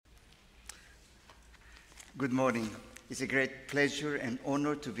Good morning. It's a great pleasure and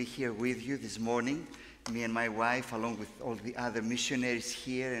honor to be here with you this morning, me and my wife, along with all the other missionaries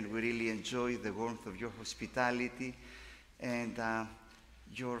here, and we really enjoy the warmth of your hospitality and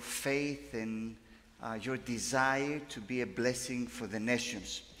your faith and your desire to be a blessing for the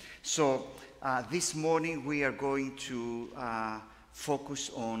nations. So this morning we are going to focus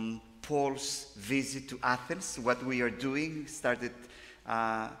on Paul's visit to Athens. What we are doing started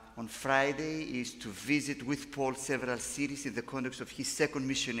on Friday is to visit with Paul several cities in the context of his second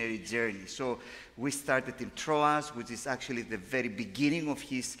missionary journey. So we started in Troas, which is actually the very beginning of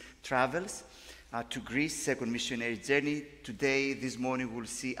his travels to Greece, second missionary journey. Today, this morning, we'll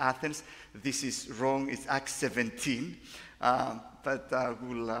see Athens. This is wrong, it's Acts 17, but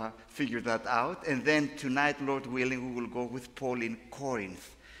we'll figure that out. And then tonight, Lord willing, we will go with Paul in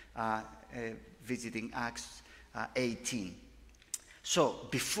Corinth, visiting Acts 18. So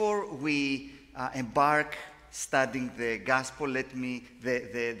before we embark studying the gospel,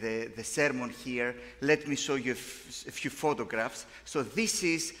 the sermon here, let me show you a few photographs. So this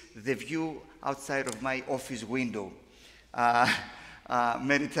is the view outside of my office window.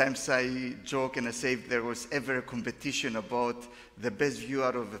 Many times I joke and I say if there was ever a competition about the best view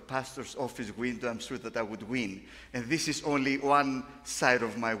out of a pastor's office window, I'm sure that I would win. And this is only one side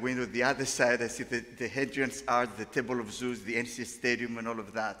of my window. The other side, I see the Hadrian's Arch, the Temple of Zeus, the NC Stadium, and all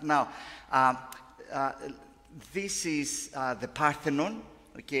of that. Now, this is the Parthenon,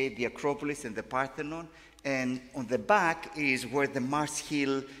 okay, the Acropolis and the Parthenon. And on the back is where the Mars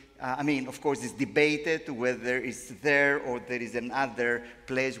Hill, of course, it's debated whether it's there or there is another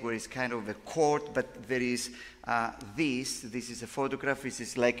place where it's kind of a court, but there is this is a photograph. This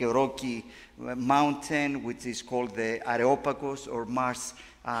is like a rocky mountain, which is called the Areopagos or Mars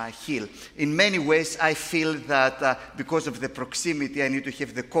Hill. In many ways, I feel that because of the proximity, I need to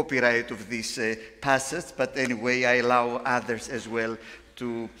have the copyright of this passage, but anyway, I allow others as well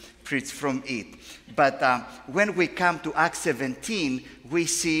to preach from it. But when we come to Acts 17, we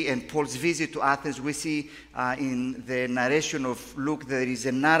see, in Paul's visit to Athens, we see in the narration of Luke, there is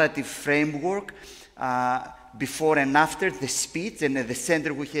a narrative framework before and after the speech, and at the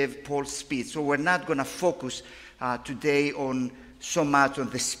center we have Paul's speech. So we're not going to focus today on so much on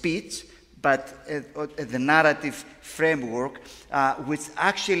the speech, but the narrative framework, which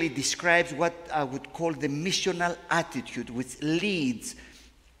actually describes what I would call the missional attitude, which leads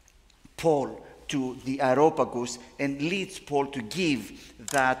Paul to the Areopagus and leads Paul to give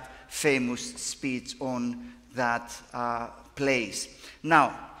that famous speech on that place.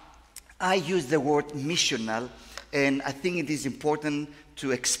 Now, I use the word missional, and I think it is important to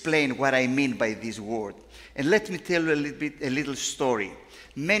explain what I mean by this word. And let me tell you a little story.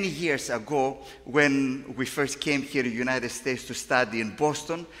 Many years ago, when we first came here in the United States to study in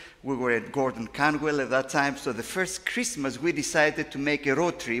Boston, we were at Gordon Conwell at that time. So the first Christmas, we decided to make a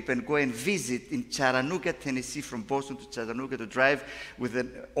road trip and go and visit in Chattanooga, Tennessee, from Boston to Chattanooga, to drive with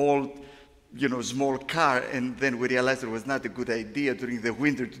an old, small car. And then we realized it was not a good idea during the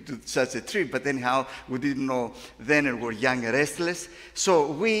winter to do such a trip. But anyhow, we didn't know then and were young and restless. So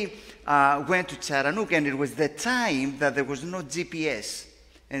we went to Chattanooga, and it was the time that there was no GPS.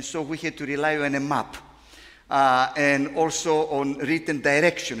 And so we had to rely on a map and also on written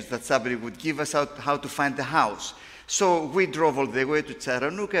directions that somebody would give us out how to find the house. So we drove all the way to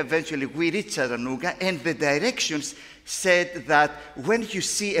Chattanooga. Eventually, we reached Chattanooga, and the directions said that when you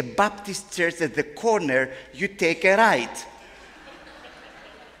see a Baptist church at the corner, you take a right.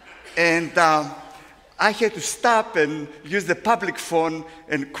 And I had to stop and use the public phone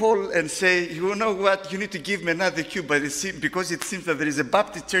and call and say, you know what, you need to give me another cue, because it seems that there is a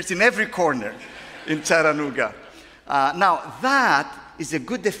Baptist church in every corner in Chattanooga. Now, that is a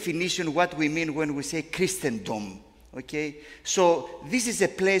good definition of what we mean when we say Christendom, okay? So this is a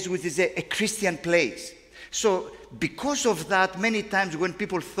place which is a Christian place. So because of that, many times when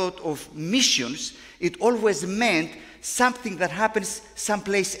people thought of missions, it always meant something that happens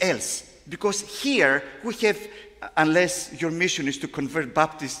someplace else. Because here we have, unless your mission is to convert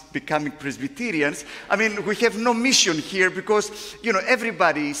Baptists becoming Presbyterians, we have no mission here because,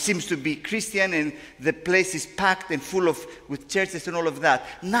 everybody seems to be Christian and the place is packed and full with churches and all of that.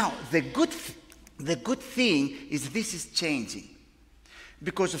 Now, the good thing is this is changing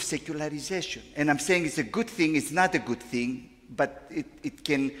because of secularization. And I'm saying it's a good thing, it's not a good thing, but it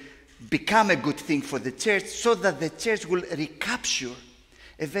can become a good thing for the church so that the church will recapture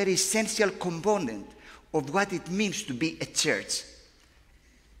a very essential component of what it means to be a church.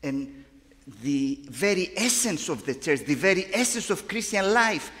 And the very essence of the church, the very essence of Christian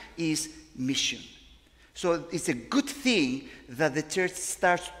life is mission. So it's a good thing that the church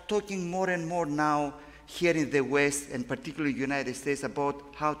starts talking more and more now here in the West, and particularly United States, about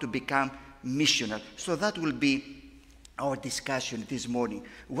how to become missional. So that will be our discussion this morning.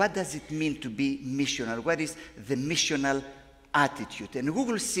 What does it mean to be missional? What is the missional attitude? And we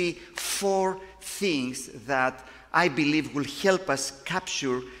will see 4 things that I believe will help us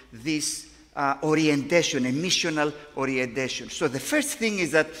capture this orientation, a missional orientation. So the first thing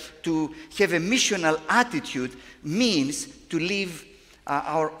is that to have a missional attitude means to live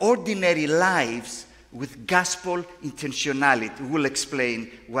our ordinary lives with gospel intentionality. We'll explain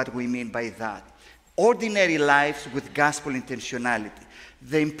what we mean by that. Ordinary lives with gospel intentionality.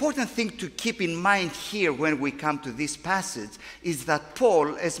 The important thing to keep in mind here when we come to this passage is that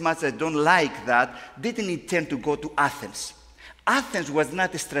Paul, as much as I don't like that, didn't intend to go to Athens. Athens was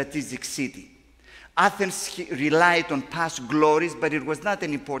not a strategic city. Athens relied on past glories, but it was not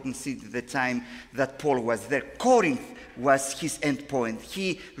an important city at the time that Paul was there. Corinth was his end point.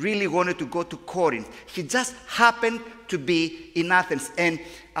 He really wanted to go to Corinth. He just happened to be in Athens. And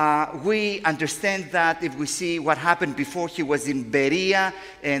we understand that if we see what happened before. He was in Berea,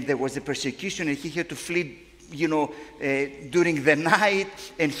 and there was a persecution, and he had to flee during the night,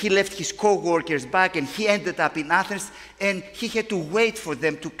 and he left his co-workers back, and he ended up in Athens, and he had to wait for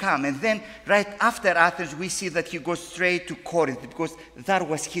them to come. And then right after Athens, we see that he goes straight to Corinth, because that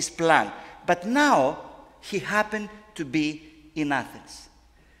was his plan. But now, he happened to be in Athens.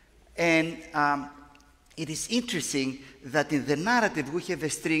 And it is interesting that in the narrative, we have a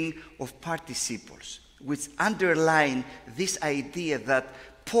string of participles, which underline this idea that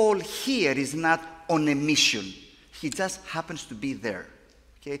Paul here is not on a mission. He just happens to be there.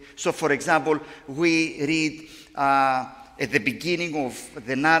 Okay? So, for example, we read at the beginning of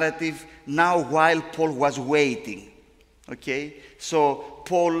the narrative, now while Paul was waiting. Okay? So,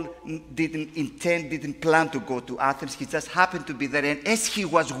 Paul didn't plan to go to Athens. He just happened to be there. And as he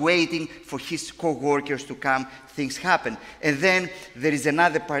was waiting for his co-workers to come, things happened. And then there is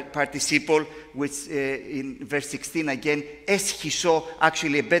another participle, which in verse 16 again, as he saw,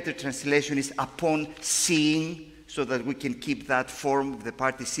 actually a better translation is upon seeing, so that we can keep that form of the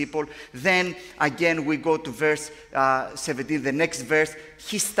participle. Then again we go to verse 17, the next verse.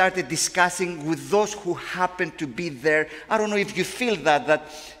 He started discussing with those who happened to be there. I don't know if you feel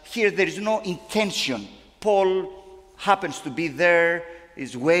that here there is no intention. Paul happens to be there,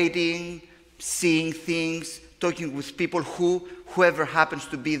 is waiting, seeing things, talking with people, whoever happens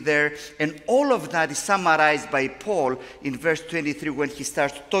to be there. And all of that is summarized by Paul in verse 23 when he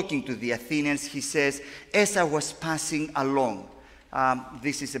starts talking to the Athenians. He says, as I was passing along.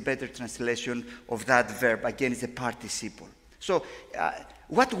 This is a better translation of that verb. Again, it's a participle. So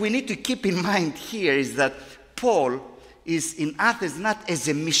what we need to keep in mind here is that Paul is in Athens not as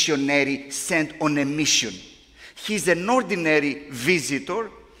a missionary sent on a mission. He's an ordinary visitor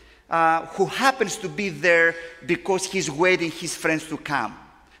who happens to be there because he's waiting his friends to come.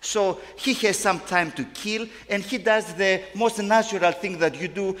 So he has some time to kill, and he does the most natural thing that you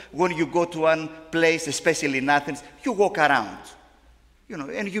do when you go to one place, especially in Athens. You walk around,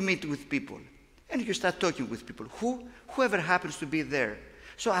 and you meet with people, and you start talking with people, whoever happens to be there.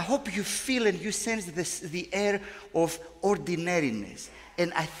 So I hope you feel and you sense the air of ordinariness.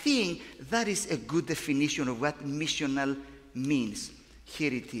 And I think that is a good definition of what missional means.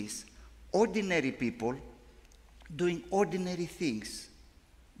 Here it is. Ordinary people doing ordinary things,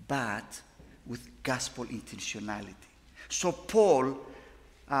 but with gospel intentionality. So Paul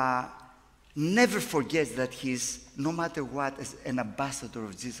never forgets that he's, no matter what, as an ambassador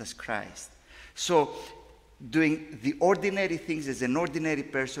of Jesus Christ. So doing the ordinary things as an ordinary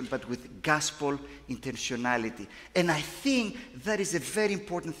person, but with gospel intentionality. And I think that is a very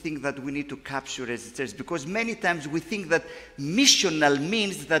important thing that we need to capture as a church, because many times we think that missional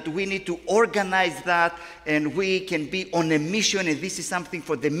means that we need to organize that and we can be on a mission and this is something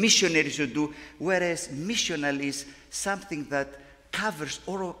for the missionaries to do, whereas missional is something that covers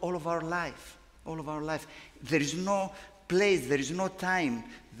all of our life, all of our life. There is no place, there is no time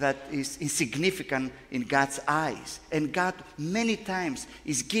that is insignificant in God's eyes. And God many times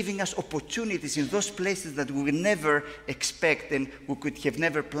is giving us opportunities in those places that we will never expect and we could have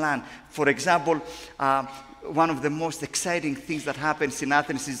never planned. For example, one of the most exciting things that happens in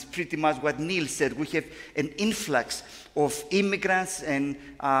Athens is pretty much what Neil said. We have an influx of immigrants and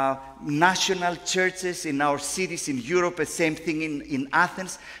national churches in our cities in Europe, the same thing in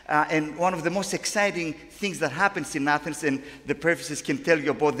Athens. And one of the most exciting things that happens in Athens, and the professors can tell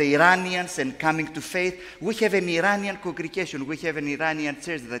you about the Iranians and coming to faith. We have an Iranian congregation. We have an Iranian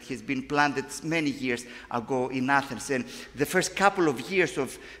church that has been planted many years ago in Athens. And the first couple of years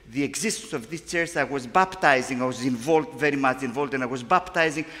of the existence of this church, I was baptized baptizing. I was very much involved, and I was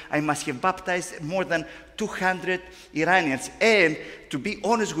baptizing. I must have baptized more than 200 Iranians. And to be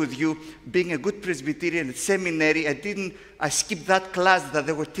honest with you, being a good Presbyterian at seminary, I skipped that class that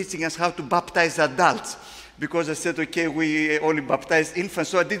they were teaching us how to baptize adults. Because I said, okay, we only baptize infants,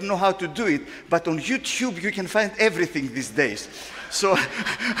 so I didn't know how to do it. But on YouTube, you can find everything these days. So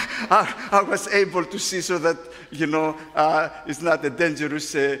I was able to see so that, it's not a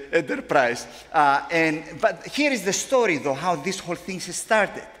dangerous enterprise. But here is the story, though, how this whole thing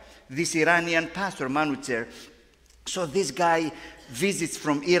started. This Iranian pastor, Manucher. So this guy visits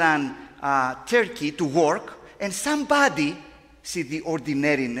from Iran, Turkey to work, and somebody, see the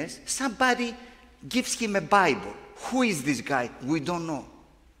ordinariness, somebody gives him a Bible. Who is this guy? We don't know.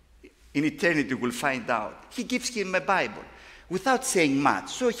 In eternity, we'll find out. He gives him a Bible without saying much.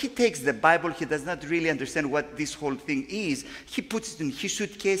 So he takes the Bible. He does not really understand what this whole thing is. He puts it in his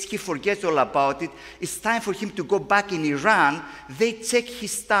suitcase. He forgets all about it. It's time for him to go back in Iran. They check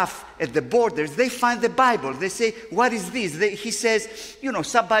his stuff at the borders. They find the Bible. They say, what is this? He says,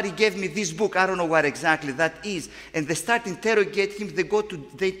 somebody gave me this book. I don't know what exactly that is. And they start interrogate him.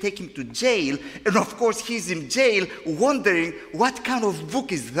 They take him to jail. And of course, he's in jail wondering, what kind of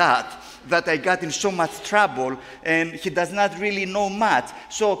book is that I got in so much trouble? And he does not really know much.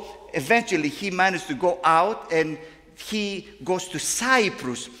 So eventually he managed to go out, and he goes to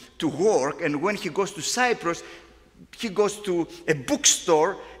Cyprus to work. And when he goes to Cyprus, he goes to a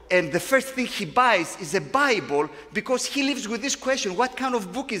bookstore, and the first thing he buys is a Bible, because he lives with this question, what kind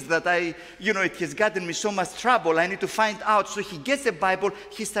of book is that? It has gotten me so much trouble, I need to find out. So he gets a Bible,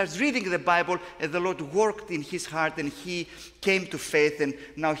 he starts reading the Bible, and the Lord worked in his heart, and he came to faith, and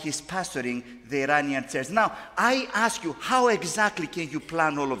now he's pastoring the Iranian church. Now, I ask you, how exactly can you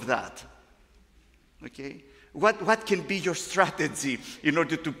plan all of that? Okay? What can be your strategy in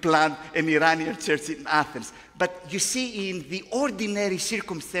order to plant an Iranian church in Athens? But you see, in the ordinary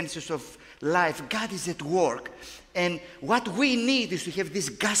circumstances of life, God is at work. And what we need is to have this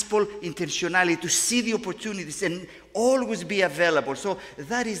gospel intentionality, to see the opportunities and always be available. So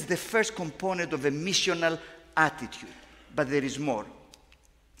that is the first component of a missional attitude. But there is more.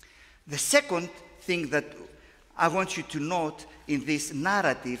 The second thing that I want you to note in this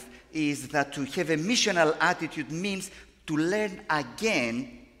narrative is that to have a missional attitude means to learn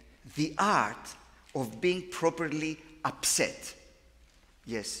again the art of being properly upset.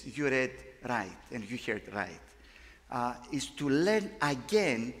 Yes, you read right, and you heard right. Is to learn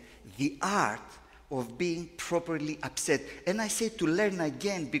again the art of being properly upset. And I say to learn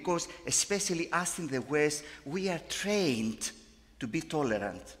again because, especially us in the West, we are trained to be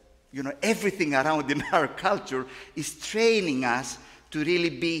tolerant. Everything around in our culture is training us to really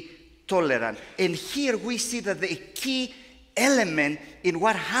be tolerant. And here we see that the key element in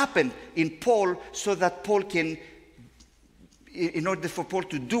what happened in Paul, so that Paul can, in order for Paul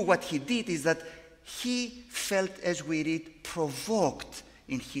to do what he did, is that he felt, as we read, provoked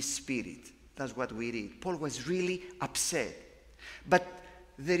in his spirit. That's what we read. Paul was really upset. But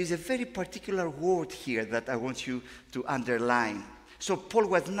there is a very particular word here that I want you to underline. So Paul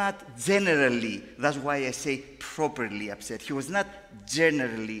was not generally, that's why I say properly upset. He was not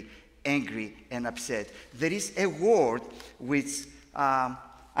generally angry and upset. There is a word which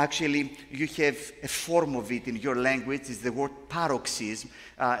actually you have a form of it in your language. It's the word paroxysm.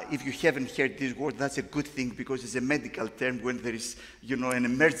 If you haven't heard this word, that's a good thing because it's a medical term when there is, an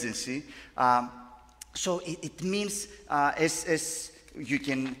emergency. So it means, as you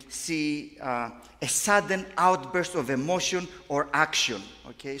can see, a sudden outburst of emotion or action.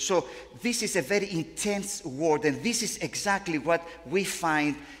 Okay, so this is a very intense word, and this is exactly what we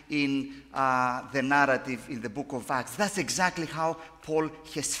find in the narrative in the book of Acts. That's exactly how Paul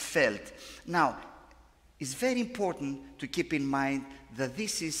has felt. Now, it's very important to keep in mind that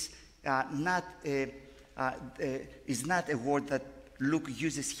this is not a word that Luke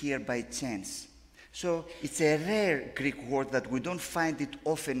uses here by chance. So it's a rare Greek word that we don't find it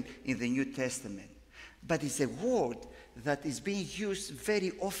often in the New Testament. But it's a word that is being used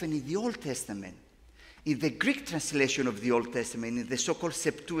very often in the Old Testament. In the Greek translation of the Old Testament, in the so-called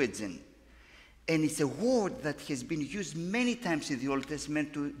Septuagint. And it's a word that has been used many times in the Old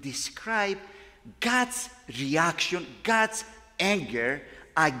Testament to describe God's reaction, God's anger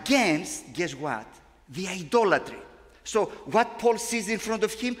against, guess what? The idolatry. So what Paul sees in front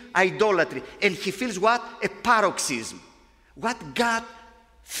of him, idolatry. And he feels what? A paroxysm. What God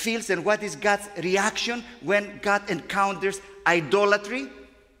feels and what is God's reaction when God encounters idolatry?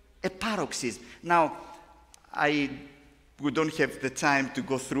 A paroxysm. Now, we don't have the time to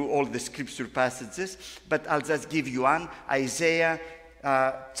go through all the scripture passages, but I'll just give you one. Isaiah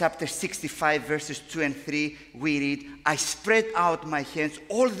chapter 65, verses 2 and 3, we read, I spread out my hands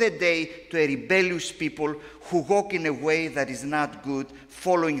all the day to a rebellious people who walk in a way that is not good,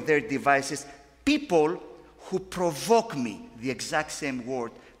 following their devices. People who provoke me, the exact same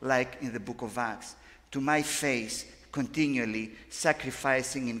word like in the book of Acts, to my face continually,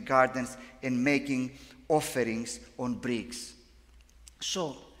 sacrificing in gardens and making offerings on bricks.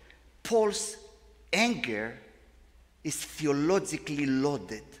 So Paul's anger is theologically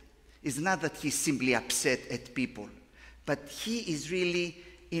loaded. It's not that he's simply upset at people, but he is really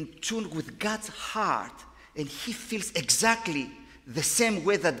in tune with God's heart, and he feels exactly the same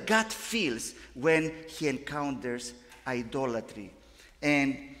way that God feels when he encounters idolatry.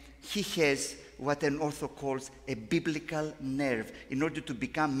 And he has what an author calls a biblical nerve in order to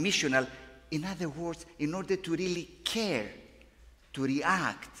become missional. In other words, in order to really care, to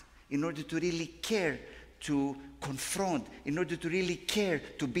react, in order to really care, to confront, in order to really care,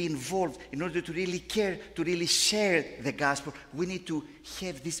 to be involved, in order to really care, to really share the gospel, we need to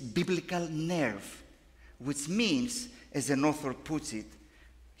have this biblical nerve, which means, as an author puts it,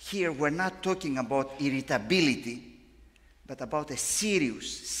 here we're not talking about irritability, but about a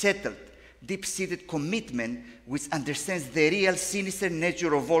serious, settled, deep-seated commitment which understands the real sinister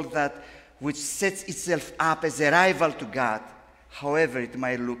nature of all that, which sets itself up as a rival to God, however it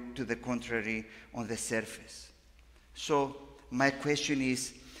might look to the contrary on the surface. So my question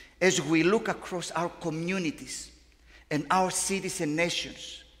is, as we look across our communities and our cities and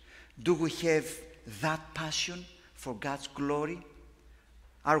nations, do we have that passion for God's glory?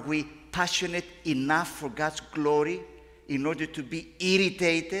 Are we passionate enough for God's glory in order to be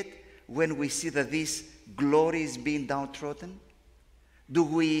irritated when we see that this glory is being downtrodden? Do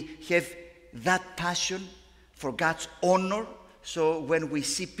we have that passion for God's honor? So when we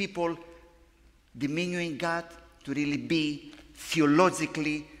see people demeaning God, to really be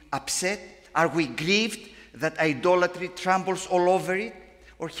theologically upset? Are we grieved that idolatry tramples all over it?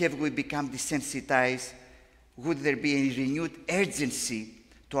 Or have we become desensitized? Would there be a renewed urgency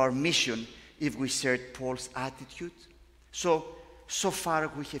to our mission if we shared Paul's attitude? So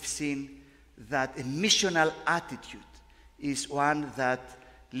far we have seen that a missional attitude is one that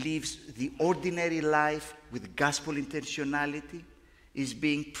lives the ordinary life with gospel intentionality, is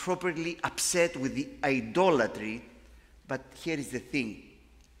being properly upset with the idolatry. But here is the thing.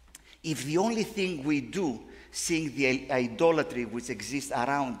 If the only thing we do seeing the idolatry which exists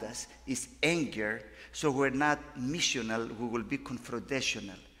around us is anger, so we're not missional, we will be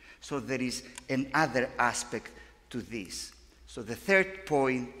confrontational. So there is another aspect to this. So the third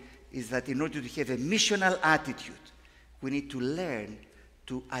point is that in order to have a missional attitude, we need to learn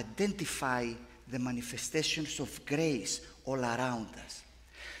to identify the manifestations of grace all around us.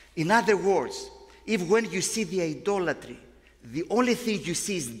 In other words, if when you see the idolatry, the only thing you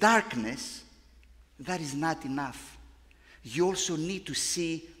see is darkness, that is not enough. You also need to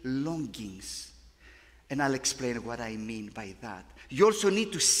see longings. And I'll explain what I mean by that. You also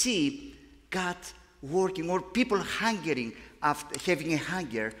need to see God working, or people hungering after, having a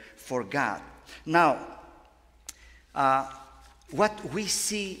hunger for God. Now, what we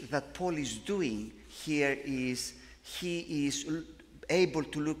see that Paul is doing here is he is able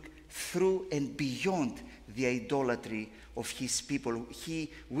to look through and beyond the idolatry of his people.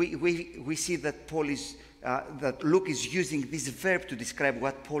 We see that Paul is that Luke is using this verb to describe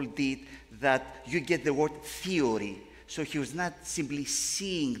what Paul did, that you get the word theory. So he was not simply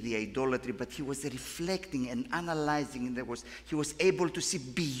seeing the idolatry, but he was reflecting and analyzing. In other words, he was able to see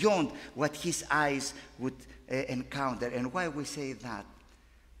beyond what his eyes would encounter. And why we say that?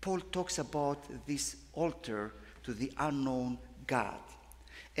 Paul talks about this altar to the unknown God.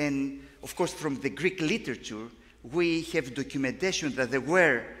 And of course, from the Greek literature, we have documentation that there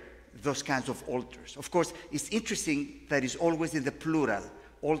were those kinds of altars. Of course, it's interesting that it's always in the plural,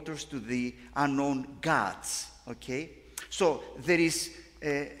 altars to the unknown gods, okay? So there is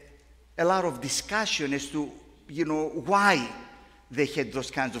a lot of discussion as to, why they had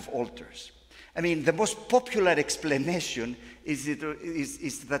those kinds of altars. I mean, the most popular explanation is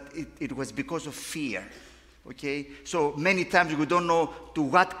that it was because of fear, okay? So many times we don't know to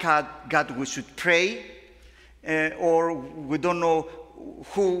what God we should pray, or we don't know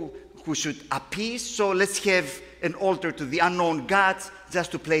who should appease, so let's have an altar to the unknown gods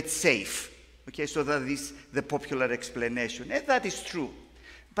just to play it safe. Okay, so that is the popular explanation, and that is true.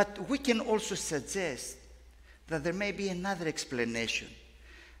 But we can also suggest that there may be another explanation.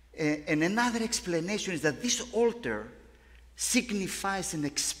 And another explanation is that this altar signifies and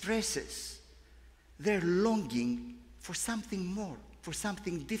expresses their longing for something more, for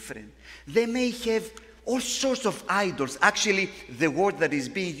something different. They may have all sorts of idols. Actually, the word that is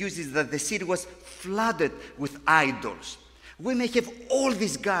being used is that the city was flooded with idols. We may have all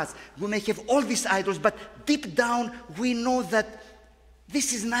these gods, we may have all these idols, but deep down we know that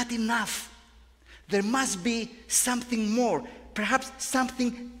this is not enough. There must be something more, perhaps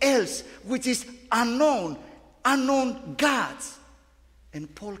something else, which is unknown gods.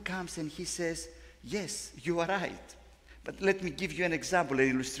 And Paul comes and he says, yes, you are right. But let me give you an example, an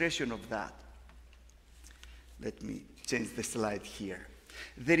illustration of that. Let me change the slide here.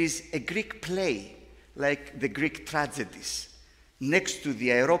 There is a Greek play, like the Greek tragedies. Next to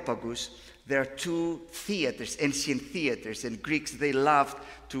the Areopagus, there are two theaters, ancient theaters, and Greeks, they loved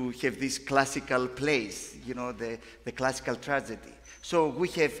to have these classical plays, you know, the classical tragedy. So we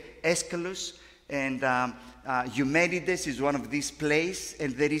have Aeschylus, and Eumenides is one of these plays,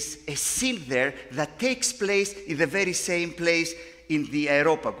 and there is a scene there that takes place in the very same place in the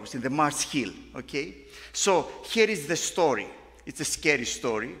Areopagus, in the Mars Hill, okay? So here is the story. It's a scary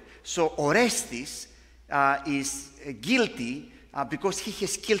story. So Orestes is guilty because he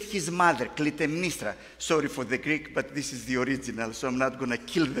has killed his mother, Clytemnestra. Sorry for the Greek, but this is the original, so I'm not going to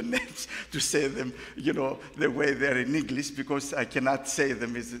kill the names to say them, you know, the way they're in English, because I cannot say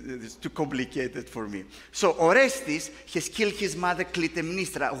them. It's too complicated for me. So Orestes has killed his mother,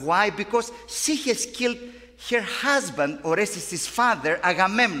 Clytemnestra. Why? Because she has killed her husband, Orestes' father,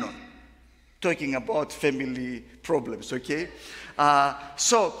 Agamemnon. Talking about family problems, okay?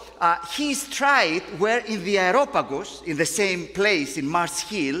 He is tried where in the Areopagus, in the same place in Mars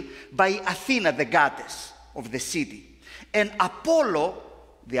Hill, by Athena, the goddess of the city. And Apollo,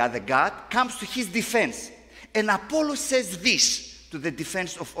 the other god, comes to his defense. And Apollo says this to the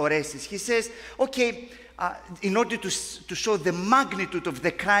defense of Orestes. He says, okay, in order to show the magnitude of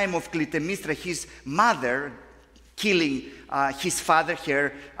the crime of Clytemnestra, his mother, killing his father,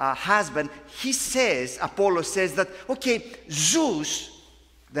 her husband, he says, Apollo says that, okay, Zeus,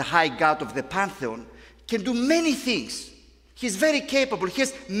 the high god of the pantheon, can do many things. He's very capable. He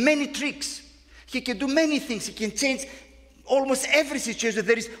has many tricks. He can do many things. He can change almost every situation.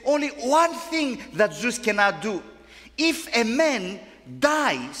 There is only one thing that Zeus cannot do. If a man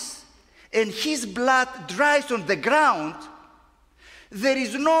dies and his blood dries on the ground, there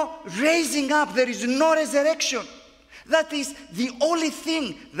is no raising up. There is no resurrection. That is the only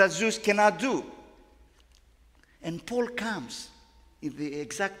thing that Zeus cannot do. And Paul comes in the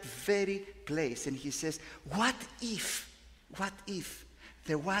exact very place and he says, what if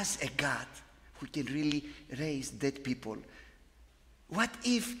there was a God who can really raise dead people? What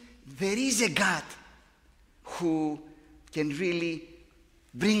if there is a God who can really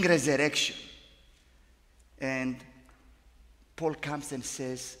bring resurrection? And Paul comes and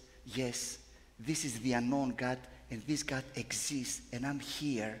says, yes, this is the unknown God, and this God exists, and I'm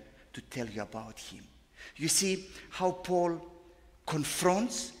here to tell you about him. You see how Paul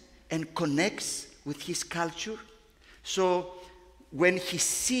confronts and connects with his culture? So when he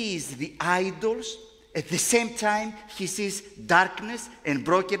sees the idols, at the same time he sees darkness and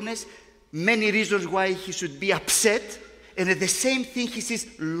brokenness, many reasons why he should be upset, and at the same thing he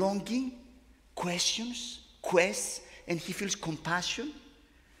sees longing, questions, quests, and he feels compassion.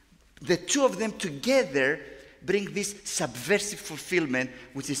 The two of them together bring this subversive fulfillment,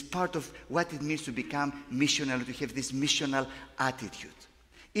 which is part of what it means to become missional, to have this missional attitude.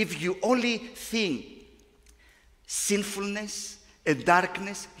 If you only think sinfulness and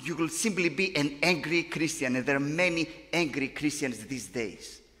darkness, you will simply be an angry Christian, and there are many angry Christians these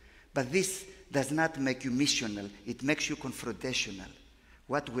days. But this does not make you missional, it makes you confrontational.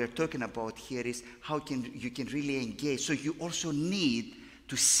 What we're talking about here is how you can really engage. So you also need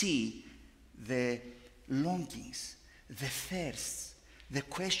to see the longings, the thirsts, the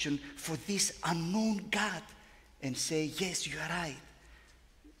question for this unknown God, and say, yes, you are right.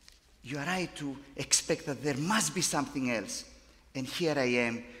 You are right to expect that there must be something else. And here I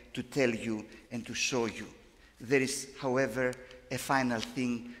am to tell you and to show you. There is, however, a final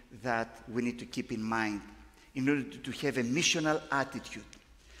thing that we need to keep in mind. In order to have a missional attitude,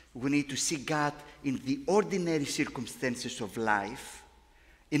 we need to see God in the ordinary circumstances of life.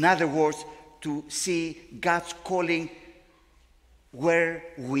 In other words, to see God's calling where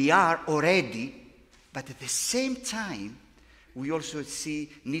we are already, but at the same time, we also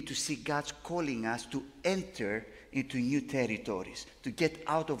need to see God's calling us to enter into new territories, to get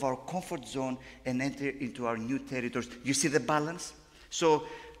out of our comfort zone and enter into our new territories. You see the balance? So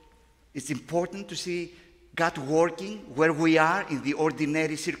it's important to see God working where we are in the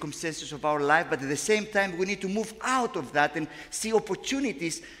ordinary circumstances of our life, but at the same time, we need to move out of that and see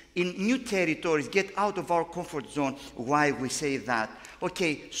opportunities in new territories, get out of our comfort zone. Why we say that?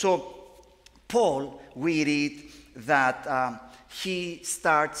 Okay, so Paul, we read that he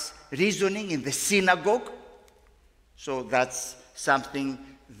starts reasoning in the synagogue. So that's something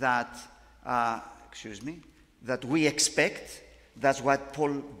that, that we expect. That's what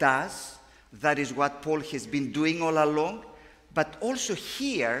Paul does. That is what Paul has been doing all along. But also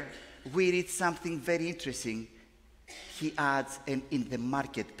here, we read something very interesting. He adds, and in the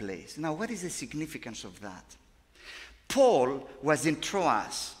marketplace. Now, what is the significance of that? Paul was in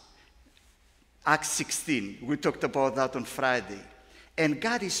Troas, Acts 16. We talked about that on Friday. And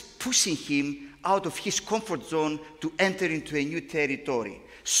God is pushing him out of his comfort zone to enter into a new territory.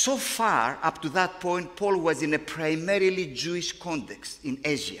 So far, up to that point, Paul was in a primarily Jewish context in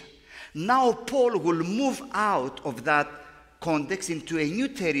Asia. Now Paul will move out of that context into a new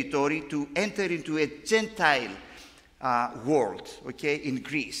territory to enter into a Gentile world, okay, in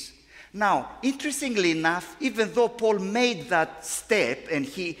Greece. Now, interestingly enough, even though Paul made that step and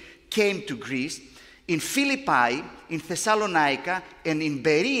he came to Greece, in Philippi, in Thessalonica, and in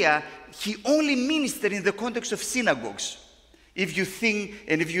Berea, he only ministered in the context of synagogues. If you think,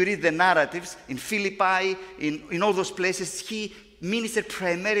 and if you read the narratives, in Philippi, in all those places, he ministered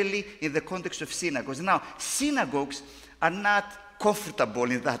primarily in the context of synagogues. Now, synagogues are not comfortable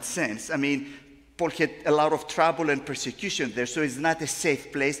in that sense. I mean, Paul had a lot of trouble and persecution there, so it's not a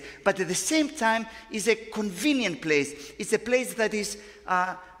safe place. But at the same time, it's a convenient place. It's a place that is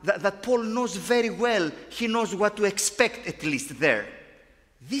that Paul knows very well. He knows what to expect, at least there.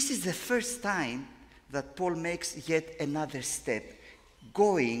 This is the first time that Paul makes yet another step,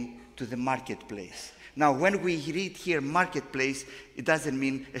 going to the marketplace. Now, when we read here marketplace, it doesn't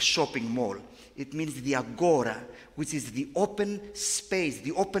mean a shopping mall. It means the agora, which is the open space,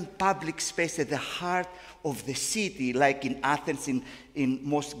 the open public space at the heart of the city, like in Athens, in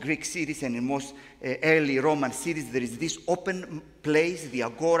most Greek cities and in most early Roman cities. There is this open place, the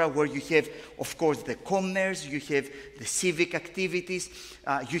agora, where you have, of course, the commerce, you have the civic activities,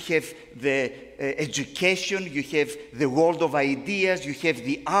 you have the education, you have the world of ideas, you have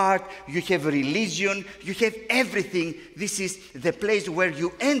the art, you have religion, you have everything. This is the place where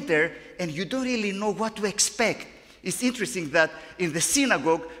you enter and you don't really know what to expect. It's interesting that in the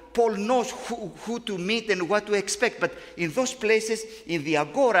synagogue, Paul knows who to meet and what to expect. But in those places, in the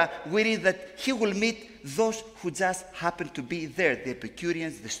agora, we read that he will meet those who just happen to be there. The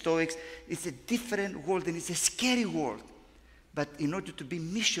Epicureans, the Stoics. It's a different world and it's a scary world. But in order to be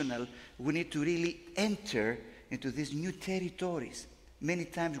missional, we need to really enter into these new territories, many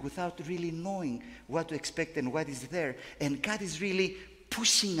times without really knowing what to expect and what is there. And God is really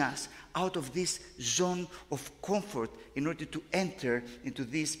pushing us out of this zone of comfort in order to enter into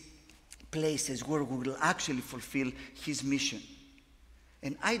these places where we will actually fulfill his mission.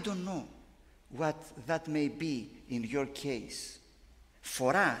 And I don't know what that may be in your case.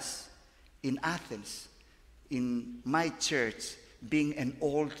 For us, in Athens, in my church, being an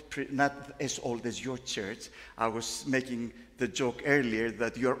old, not as old as your church, I was making the joke earlier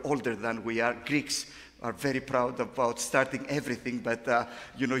that you're older than we are. Greeks are very proud about starting everything, but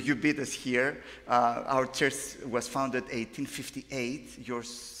you beat us here. Our church was founded 1858. Yours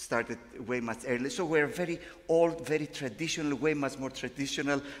started way much earlier. So we're very old, very traditional, way much more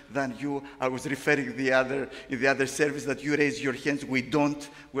traditional than you. I was referring in the other service that you raise your hands. We don't.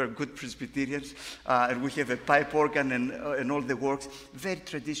 We're good Presbyterians, and we have a pipe organ and all the works. Very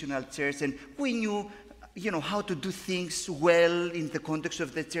traditional church, and we knew how to do things well in the context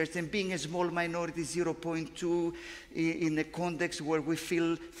of the church, and being a small minority, 0.2, in a context where we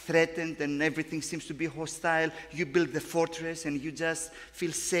feel threatened and everything seems to be hostile, you build the fortress and you just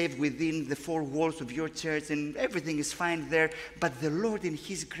feel safe within the four walls of your church and everything is fine there. But the Lord, in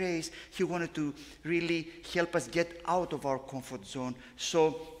his grace, he wanted to really help us get out of our comfort zone.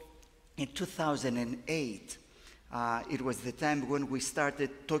 So in 2008, it was the time when we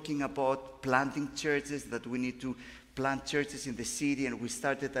started talking about planting churches, that we need to plant churches in the city, and we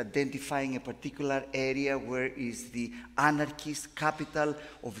started identifying a particular area where is the anarchist capital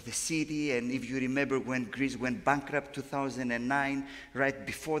of the city. And if you remember when Greece went bankrupt 2009, right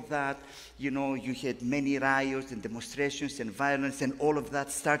before that, you had many riots and demonstrations and violence, and all of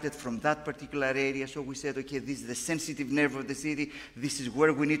that started from that particular area. So we said, okay, this is the sensitive nerve of the city. This is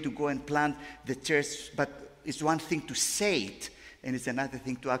where we need to go and plant the church. But it's one thing to say it, and it's another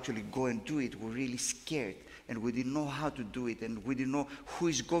thing to actually go and do it. We're really scared, and we didn't know how to do it, and we didn't know who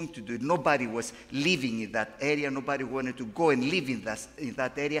is going to do it. Nobody was living in that area. Nobody wanted to go and live in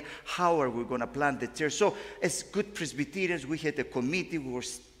that area. How are we going to plant the church? So as good Presbyterians, we had a committee. We were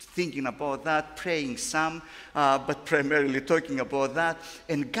thinking about that, praying some, but primarily talking about that.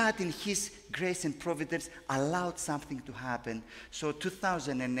 And God, in his grace and providence, allowed something to happen. So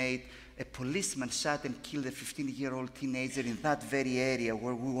 2008, a policeman shot and killed a 15-year-old teenager in that very area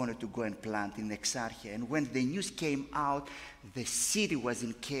where we wanted to go and plant in Exarchia. And when the news came out, the city was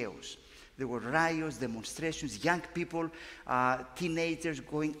in chaos. There were riots, demonstrations, young people, teenagers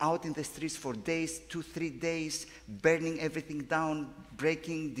going out in the streets for days, 2-3 days, burning everything down,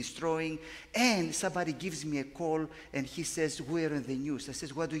 breaking, destroying. And somebody gives me a call and he says, "We're on the news." I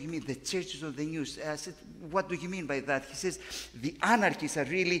said, "What do you mean? The church is on the news." I said, "What do you mean by that?" He says, "The anarchists are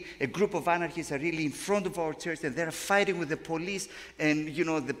really, a group of anarchists are really in front of our church and they're fighting with the police." And, you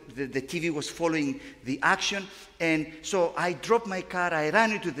know, the TV was following the action. And so I dropped my car, I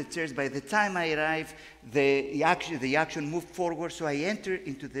ran into the church. By the time I arrived, the action moved forward. So I entered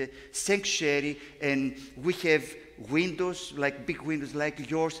into the sanctuary, and we have windows, like big windows like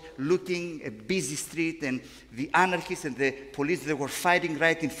yours, looking a busy street, and the anarchists and the police, they were fighting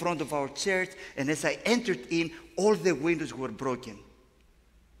right in front of our church. And as I entered in, all the windows were broken.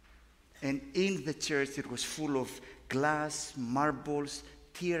 And in the church, it was full of glass, marbles,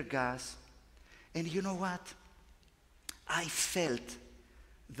 tear gas. And you know what? I felt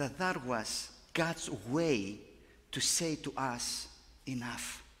that that was God's way to say to us,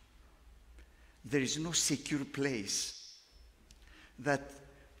 enough. There is no secure place, that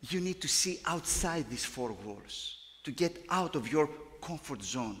you need to see outside these four walls, to get out of your comfort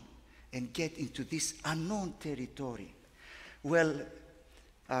zone and get into this unknown territory. Well,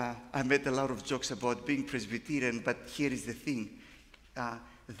 I made a lot of jokes about being Presbyterian, but here is the thing.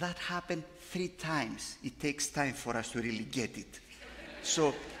 That happened 3 times. It takes time for us to really get it.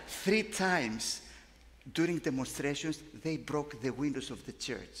 So 3 times during demonstrations, they broke the windows of the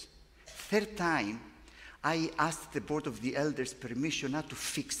church. 3rd time, I asked the board of the elders permission not to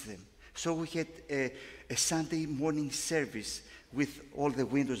fix them. So we had a Sunday morning service with all the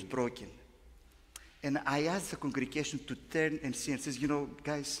windows broken. And I asked the congregation to turn and see, and says, "You know,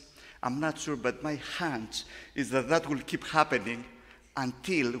 guys, I'm not sure, but my hunch is that that will keep happening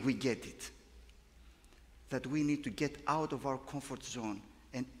until we get it. That we need to get out of our comfort zone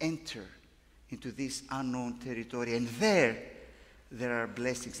and enter into this unknown territory. And there are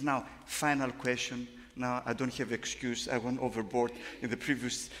blessings." Now, final question. Now, I don't have excuse. I went overboard. In the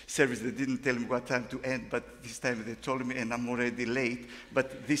previous service, they didn't tell me what time to end, but this time they told me, and I'm already late.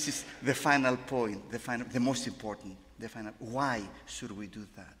 But this is the final point, the most important, why should we do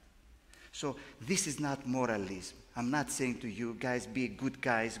that? So this is not moralism. I'm not saying to you, guys, be good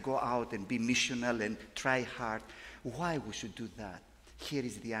guys, go out and be missional and try hard. Why we should do that? Here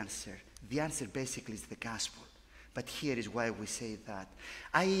is the answer. The answer basically is the gospel. But here is why we say that.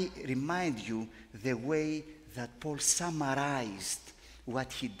 I remind you the way that Paul summarized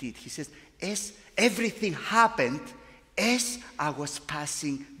what he did. He says, as everything happened as I was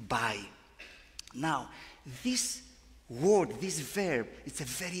passing by. Now, this word, this verb, it's a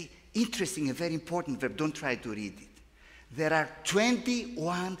very interesting, a very important verb. Don't try to read it. There are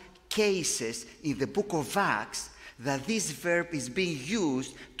 21 cases in the book of Acts that this verb is being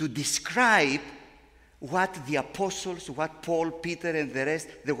used to describe what the apostles, what Paul, Peter, and the rest,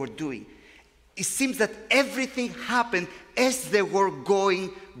 they were doing. It seems that everything happened as they were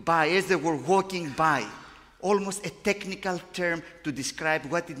going by, as they were walking by. Almost a technical term to describe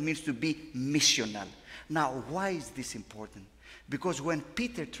what it means to be missional. Now, why is this important? Because when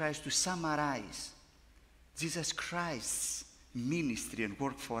Peter tries to summarize Jesus Christ's ministry and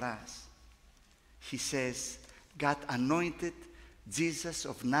work for us, he says, God anointed Jesus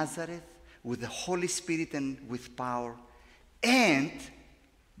of Nazareth with the Holy Spirit and with power, and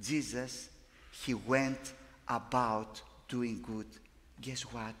Jesus, he went about doing good. Guess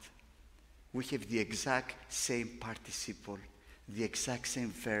what? We have the exact same participle, the exact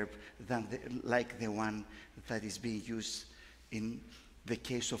same verb like the one that is being used in the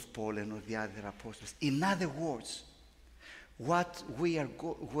case of Paul and of the other apostles. In other words, what we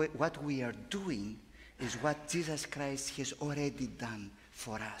are doing is what Jesus Christ has already done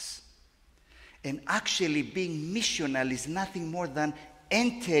for us. And actually being missional is nothing more than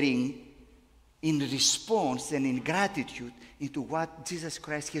entering in response and in gratitude into what Jesus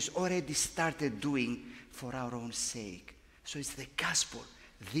Christ has already started doing for our own sake. So it's the gospel,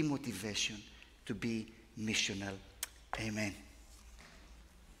 the motivation to be missional. Amen.